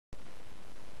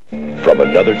From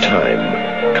another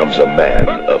time comes a man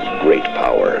of great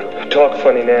power. You talk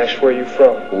funny, Nash. Where are you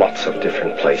from? Lots of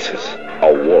different places.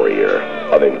 A warrior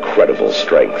of incredible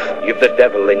strength. You've the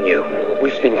devil in you.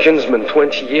 We've been kinsmen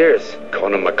 20 years.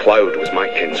 Connor MacLeod was my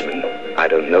kinsman. I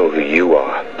don't know who you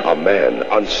are. A man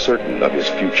uncertain of his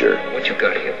future. What you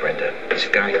got here, Brenda, is a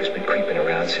guy who's been creeping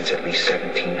around since at least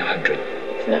 1700.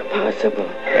 It's not possible.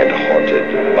 And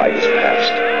haunted by his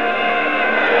past.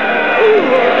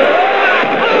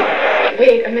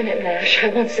 Wait a minute, Nash. I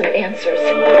want some answers.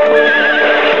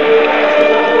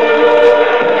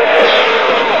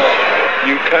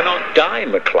 You cannot die,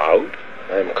 MacLeod.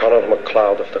 I am Conor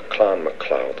MacLeod of the Clan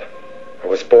MacLeod. I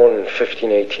was born in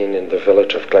 1518 in the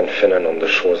village of Glenfinnan on the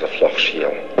shores of Loch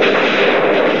Shiel.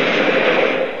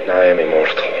 Now I am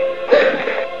immortal.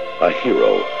 A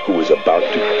hero who is about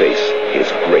to face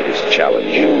his greatest challenge.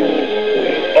 You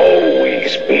will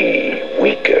always be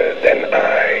weaker than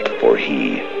I. For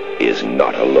he is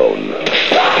not alone.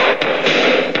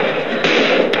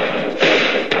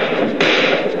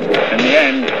 In the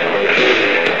end,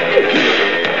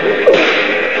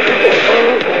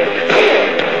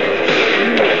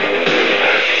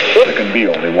 there can be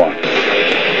only one.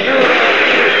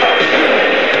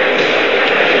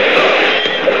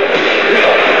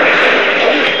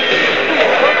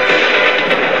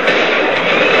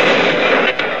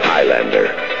 Highlander,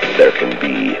 there can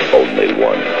be only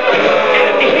one.